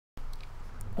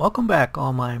Welcome back,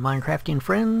 all my Minecrafting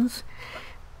friends.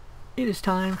 It is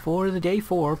time for the Day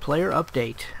 4 player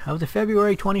update of the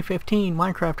February 2015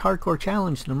 Minecraft Hardcore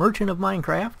Challenge, The Merchant of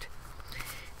Minecraft.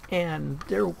 And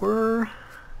there were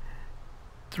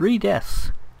 3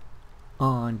 deaths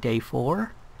on Day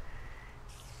 4.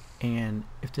 And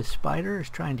if the spider is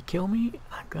trying to kill me,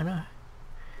 I'm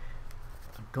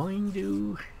going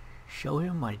to show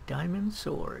him my diamond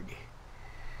sword.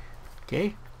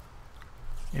 Okay?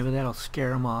 Maybe that'll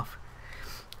scare him off.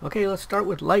 Okay, let's start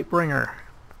with Lightbringer.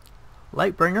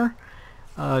 Lightbringer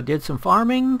did some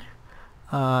farming.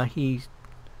 He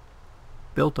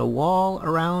built a wall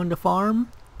around the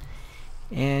farm,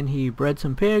 and he bred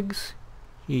some pigs.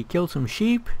 He killed some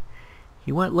sheep.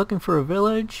 He went looking for a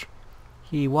village.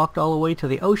 He walked all the way to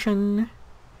the ocean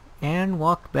and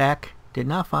walked back. Did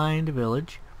not find a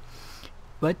village.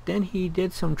 But then he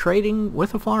did some trading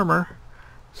with a farmer.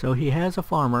 So he has a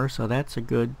farmer, so that's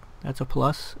a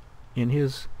plus in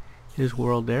his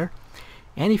world there.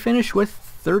 And he finished with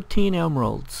 13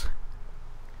 emeralds.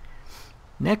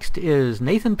 Next is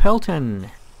Nathan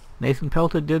Pelton. Nathan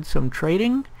Pelton did some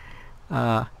trading.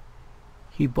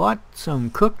 He bought some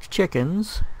cooked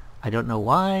chickens. I don't know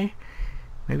why.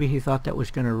 Maybe he thought that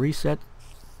was going to reset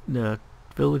the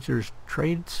villagers'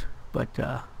 trades, but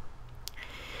I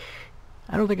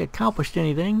don't think it accomplished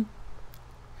anything.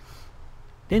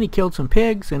 Then he killed some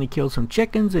pigs, and he killed some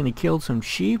chickens, and he killed some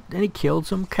sheep, and he killed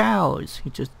some cows.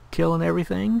 He's just killing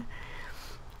everything.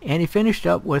 And he finished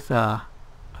up with a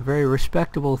very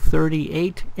respectable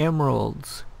 38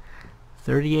 emeralds.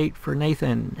 38 for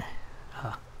Nathan.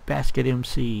 Basket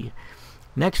MC.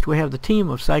 Next we have the team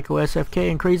of Psycho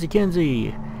SFK and Crazy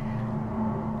Kinsey.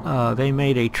 They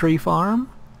made a tree farm.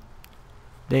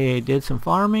 They did some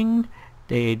farming.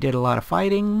 They did a lot of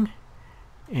fighting.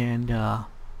 And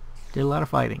did a lot of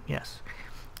fighting, yes,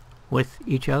 with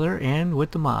each other and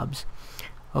with the mobs.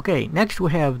 Okay, next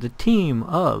we have the team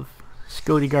of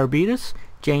Scody Garbitas,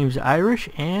 James Irish,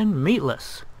 and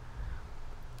Meatless.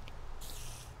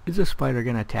 Is this spider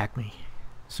gonna attack me?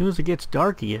 As soon as it gets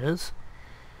dark, he is.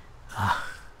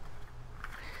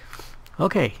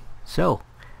 Okay, so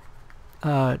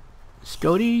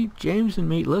Scody, James, and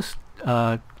Meatless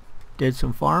did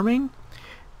some farming.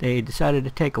 They decided to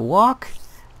take a walk.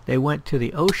 They went to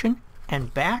the ocean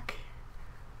and back.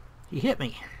 He hit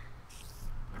me.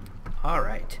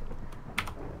 Alright.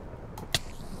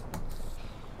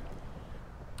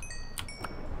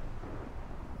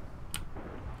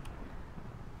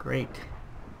 Great.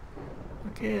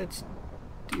 Okay, let's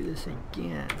do this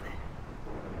again.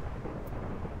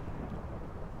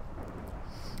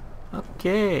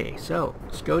 Okay, so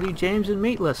Scody, James, and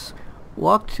Meatless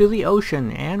walked to the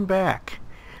ocean and back.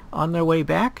 On their way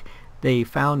back, they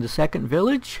found the second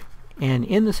village, and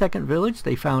in the second village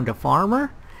they found a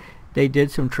farmer. They did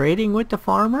some trading with the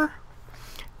farmer,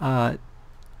 and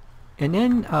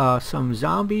then some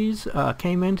zombies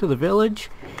came into the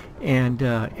village, and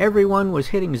everyone was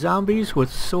hitting zombies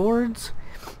with swords,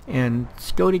 and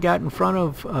Scody got in front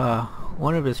of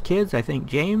one of his kids, I think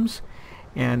James,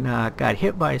 and got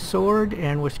hit by a sword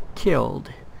and was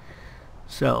killed.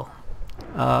 So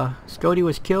Scody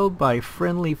was killed by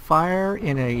friendly fire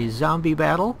in a zombie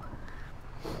battle,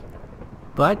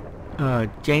 but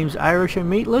James Irish and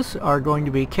Meatless are going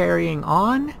to be carrying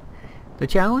on the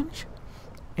challenge,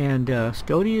 and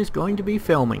Scody is going to be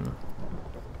filming,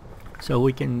 so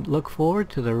we can look forward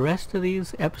to the rest of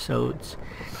these episodes.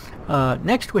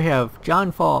 Next we have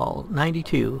John Fall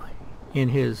 92 in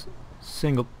his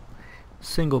single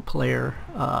player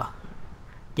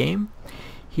game.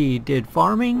 He did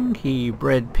farming, he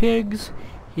bred pigs,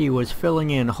 he was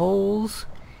filling in holes,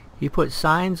 he put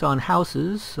signs on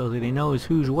houses so that he knows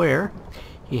who's where.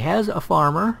 He has a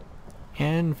farmer,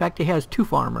 and in fact he has 2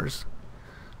 farmers.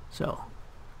 So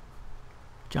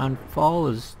John Fall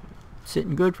is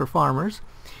sitting good for farmers.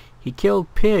 He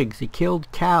killed pigs, he killed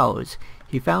cows,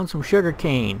 he found some sugar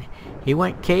cane, he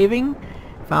went caving,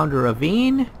 found a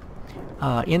ravine.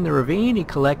 In the ravine he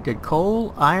collected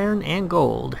coal, iron, and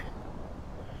gold.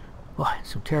 Boy,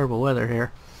 some terrible weather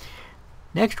here.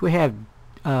 Next we have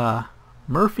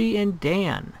Murphy and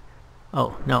Dan.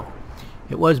 Oh, no.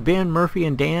 It was Ben, Murphy,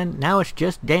 and Dan. Now it's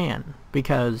just Dan,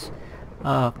 because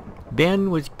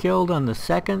Ben was killed on the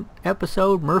 2nd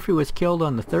episode. Murphy was killed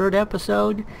on the 3rd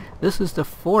episode. This is the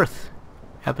 4th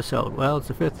episode. Well, it's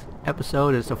the 5th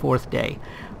episode. It's the 4th day.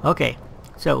 Okay,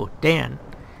 so Dan.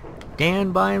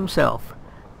 Dan by himself.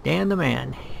 Dan the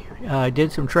man.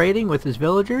 Did some trading with his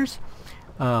villagers.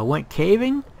 Went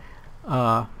caving,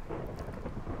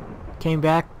 came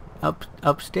back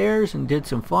upstairs and did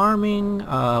some farming,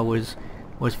 was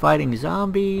fighting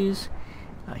zombies,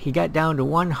 He got down to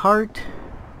 1 heart,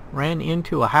 ran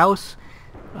into a house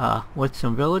with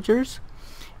some villagers,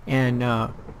 and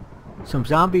some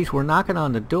zombies were knocking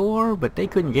on the door, but they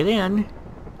couldn't get in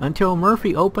until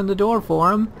Murphy opened the door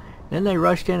for him. Then they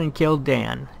rushed in and killed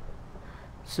Dan.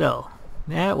 So,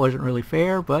 that wasn't really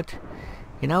fair, but,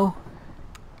 you know,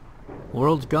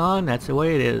 world's gone, that's the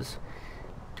way it is.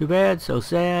 Too bad, so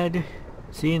sad.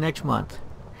 See you next month.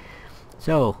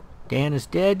 So, Dan is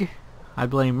dead. I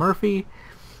blame Murphy.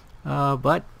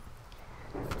 But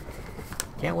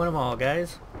can't win them all,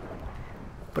 guys.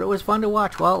 But it was fun to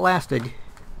watch while it lasted.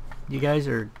 You guys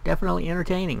are definitely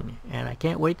entertaining, and I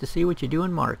can't wait to see what you do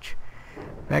in March.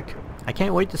 In fact, I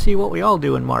can't wait to see what we all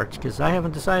do in March, because I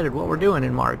haven't decided what we're doing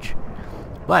in March.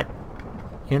 But,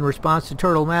 in response to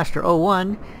Turtle Master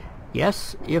 01,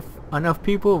 yes, if enough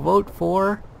people vote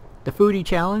for the foodie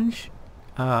challenge,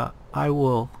 I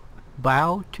will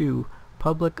bow to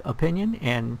public opinion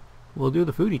and we'll do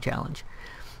the foodie challenge.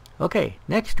 Okay,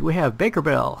 next we have Baker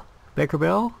Bell. Baker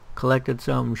Bell collected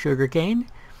some sugar cane,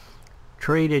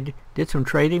 did some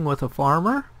trading with a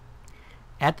farmer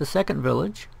at the second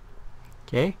village.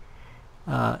 Okay,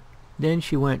 then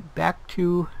she went back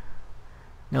to,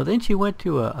 then she went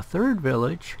to a third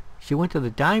village. She went to the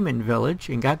diamond village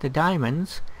and got the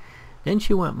diamonds. Then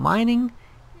she went mining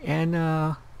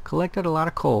and collected a lot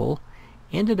of coal.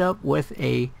 Ended up with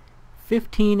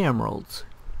 15 emeralds.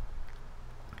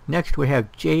 Next we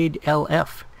have Jade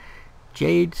LF.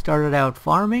 Jade started out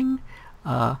farming.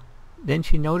 Then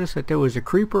she noticed that there was a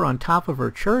creeper on top of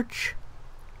her church.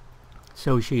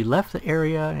 So she left the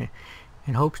area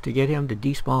in hopes to get him to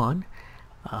despawn,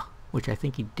 which I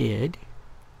think he did.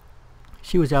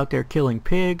 She was out there killing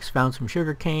pigs, found some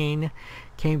sugar cane,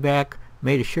 came back,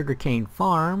 made a sugar cane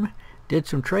farm, did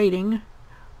some trading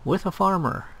with a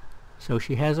farmer. So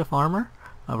she has a farmer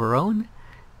of her own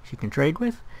she can trade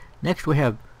with. Next we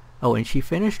have, and she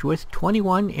finished with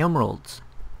 21 emeralds.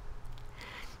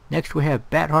 Next we have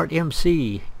Batheart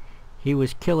MC. He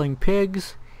was killing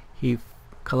pigs. He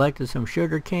collected some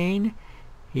sugar cane.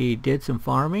 He did some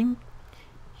farming.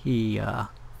 He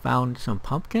found some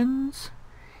pumpkins.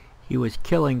 He was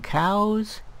killing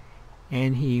cows.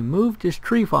 And he moved his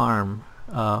tree farm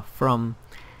from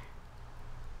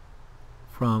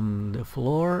the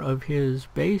floor of his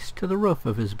base to the roof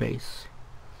of his base.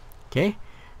 Okay.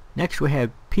 Next we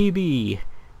have PB,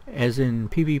 as in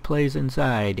PB Plays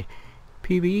Inside.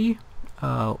 PB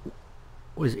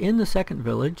was in the second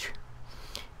village,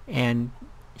 and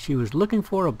she was looking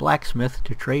for a blacksmith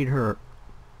to trade her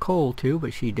coal to,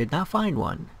 but she did not find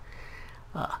one.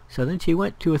 So then she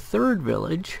went to a third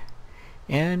village,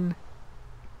 and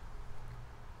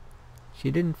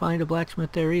she didn't find a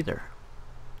blacksmith there either.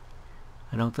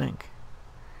 I don't think.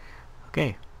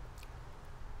 Okay.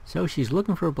 So she's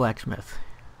looking for a blacksmith.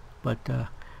 But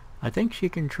I think she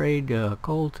can trade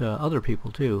coal to other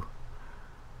people too.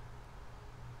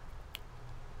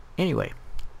 Anyway,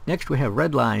 next we have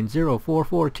Redline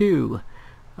 0442.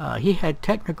 He had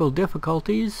technical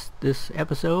difficulties this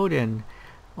episode and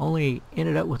only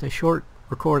ended up with a short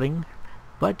recording.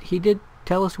 But he did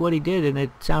tell us what he did, and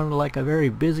it sounded like a very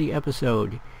busy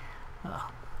episode.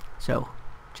 So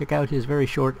check out his very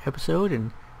short episode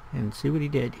and see what he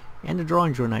did. And the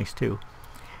drawings were nice too.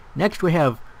 Next we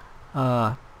have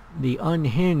the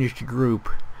Unhinged group.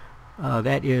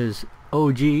 That is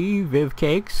OG, Viv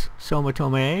Cakes, Soma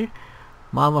Tome,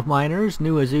 Mom of Miners,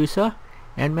 New Azusa,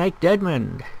 and Mike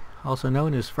Deadmond, also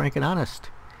known as Frank and Honest.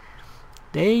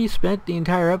 They spent the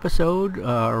entire episode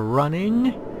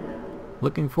running,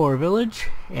 looking for a village,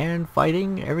 and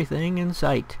fighting everything in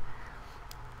sight.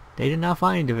 They did not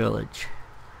find a village.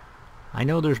 I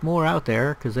know there's more out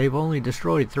there because they've only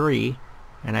destroyed 3,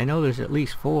 and I know there's at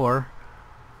least 4,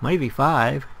 maybe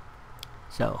 5.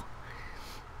 So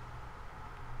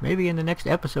maybe in the next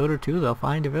episode or 2 they'll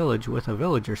find a village with a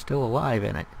villager still alive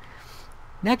in it.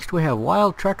 Next we have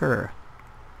Wild Trekker.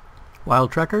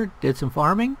 Wild Trekker did some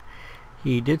farming.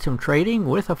 He did some trading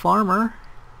with a farmer.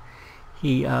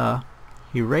 He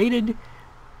raided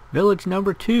village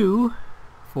number 2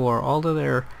 for all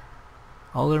their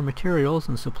materials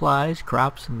and supplies,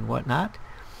 crops and whatnot.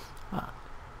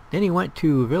 Then he went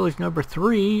to village number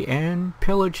 3 and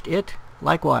pillaged it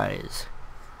likewise.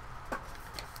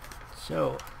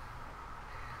 So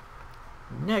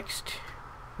next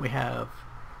we have,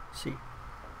 let's see,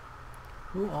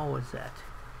 who all was that?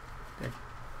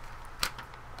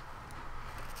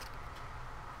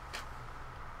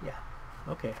 Yeah,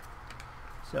 okay.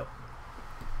 So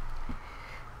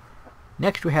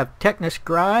next we have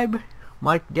Technoscribe,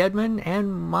 Mike Deadman,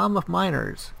 and Mom of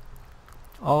Miners,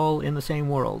 all in the same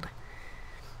world.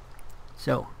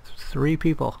 So 3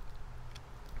 people.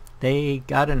 they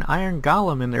got an iron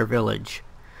golem in their village.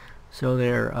 So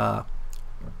their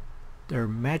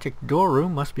magic door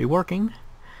room must be working.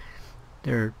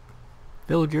 Their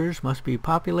villagers must be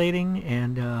populating,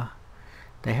 and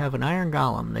they have an iron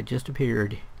golem that just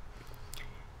appeared.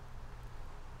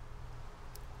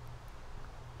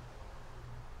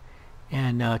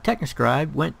 And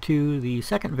Technoscribe went to the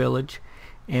second village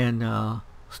and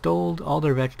stole all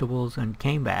their vegetables and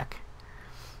came back.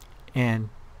 And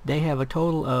they have a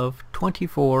total of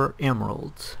 24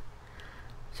 emeralds.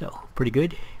 So, pretty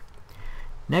good.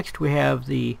 Next we have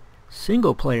the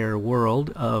single player world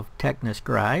of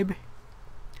Technoscribe.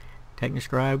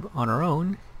 Technoscribe on her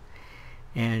own.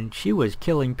 And she was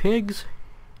killing pigs,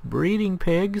 breeding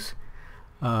cows.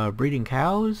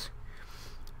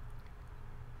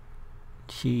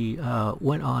 She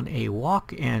went on a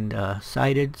walk and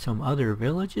sighted some other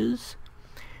villages.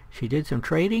 She did some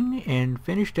trading and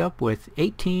finished up with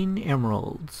 18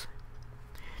 emeralds.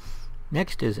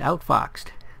 Next is Outfoxed.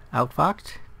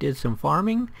 Outfoxed did some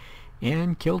farming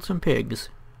and killed some pigs.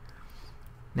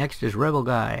 Next is Rebel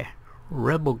Guy.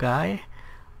 Rebel Guy,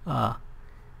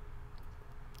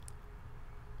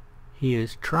 he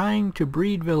is trying to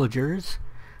breed villagers,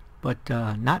 but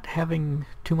not having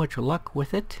too much luck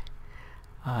with it.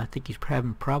 I think he's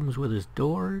having problems with his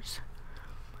doors.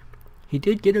 He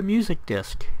did get a music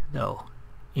disc, though,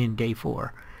 in day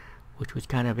 4, which was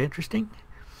kind of interesting.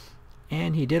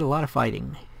 And he did a lot of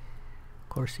fighting. Of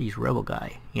course, he's Rebel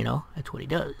Guy, you know, that's what he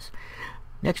does.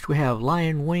 Next we have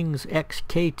Lion Wings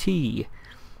XKT.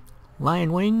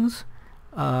 Lion Wings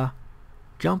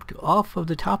jumped off of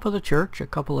the top of the church a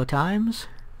couple of times.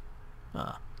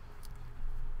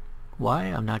 Why?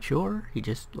 I'm not sure. He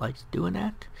just likes doing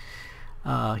that.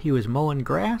 He was mowing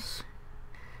grass.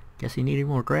 Guess he needed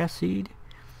more grass seed.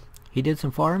 He did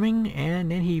some farming,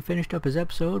 and then he finished up his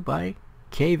episode by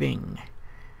caving.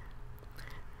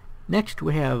 Next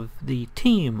we have the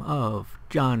team of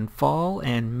John Fall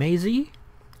and Maisie.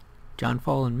 John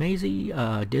Fall and Maisie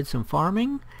did some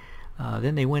farming.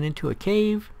 Then they went into a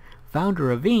cave, found a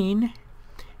ravine,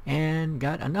 and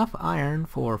got enough iron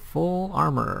for full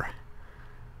armor.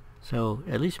 So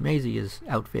at least Maisie is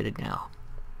outfitted now.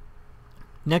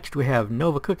 Next we have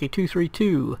Nova Cookie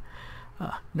 232.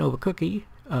 Nova Cookie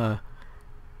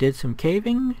did some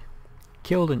caving,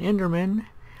 killed an Enderman,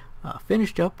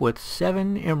 finished up with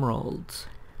 7 emeralds.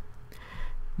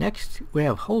 Next we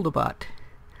have Holdabot.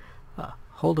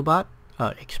 Holdabot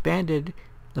expanded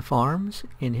the farms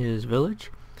in his village,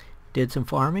 did some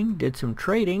farming, did some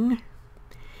trading.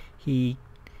 He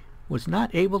was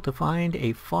not able to find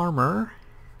a farmer,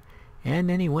 and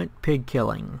then he went pig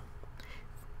killing.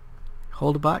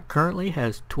 Holdabot currently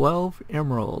has 12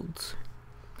 emeralds.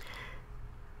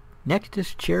 Next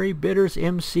is Cherry Bitters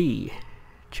MC.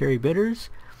 Cherry Bitters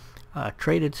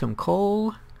traded some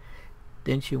coal,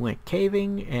 then she went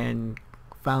caving and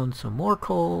found some more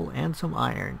coal and some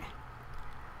iron.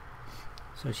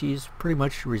 So she's pretty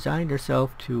much resigned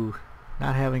herself to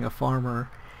not having a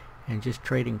farmer and just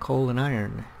trading coal and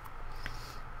iron.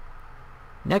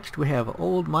 Next we have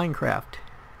Old Minecraft.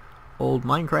 Old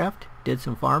Minecraft did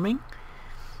some farming.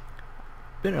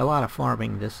 Been a lot of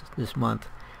farming this month.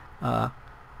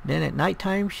 Then at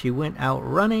nighttime she went out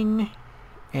running,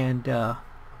 and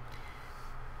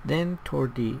then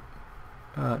toward the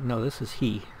no, this is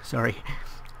he, sorry,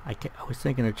 I was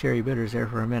thinking of Cherry Bitters there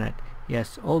for a minute.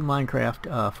 Yes, Old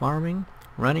Minecraft farming,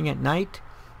 running at night,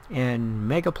 and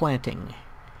mega planting.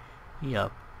 He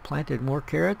planted more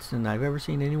carrots than I've ever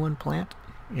seen anyone plant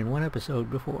in one episode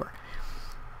before.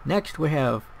 Next we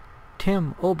have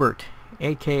Tim Obert,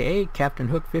 aka Captain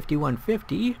Hook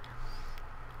 5150.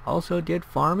 Also did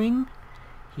farming.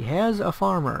 He has a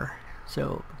farmer,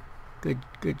 so good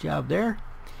job there.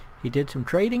 He did some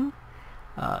trading.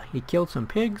 He killed some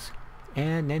pigs,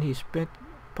 and then he spent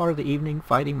part of the evening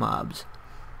fighting mobs.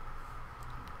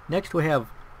 Next we have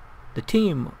the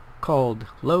team called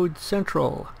Load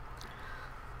Central.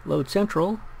 Load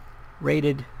Central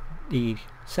raided the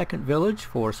second village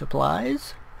for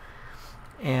supplies,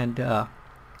 and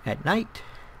at night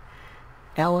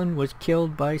Alan was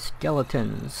killed by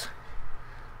skeletons.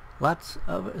 Lots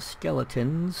of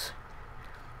skeletons.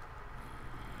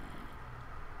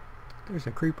 There's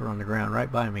a creeper on the ground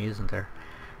right by me, isn't there?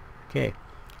 Okay,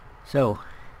 so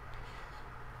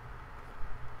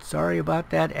sorry about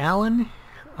that, Alan.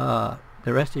 The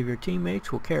rest of your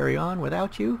teammates will carry on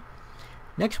without you.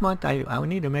 Next month I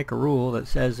need to make a rule that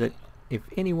says that if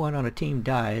anyone on a team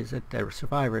dies, that the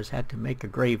survivors had to make a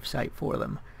grave site for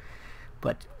them.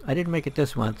 But I didn't make it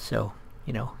this month, so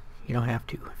you know, you don't have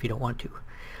to if you don't want to.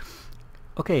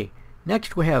 Okay,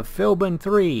 next we have Philbin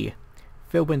 3.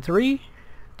 Philbin 3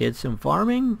 did some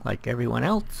farming like everyone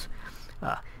else.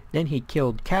 Then he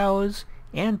killed cows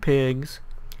and pigs.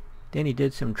 Then he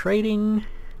did some trading.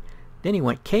 Then he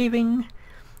went caving.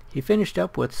 He finished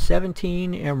up with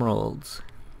 17 emeralds.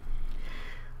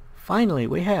 Finally,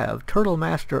 we have Turtle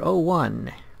Master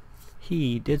 01.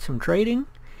 He did some trading.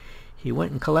 He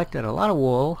went and collected a lot of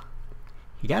wool.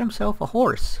 He got himself a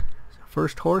horse.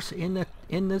 First horse in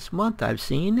this month I've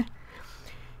seen.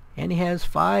 And he has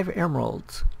 5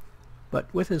 emeralds. But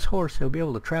with his horse, he'll be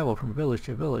able to travel from village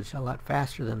to village a lot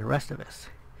faster than the rest of us.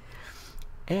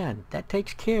 And that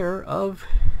takes care of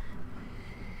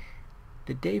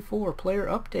the Day 4 player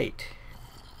update.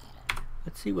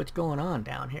 Let's see what's going on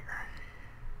down here.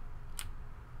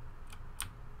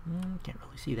 Can't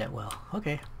really see that well.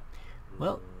 Okay.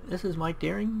 Well, this is Mike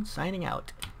Daring signing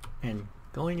out and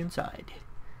going inside.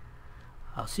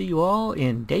 I'll see you all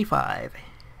in Day 5.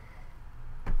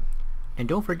 And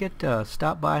don't forget to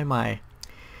stop by my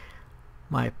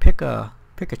pick a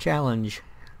challenge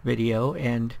video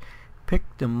and pick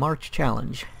the March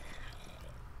challenge.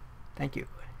 Thank you.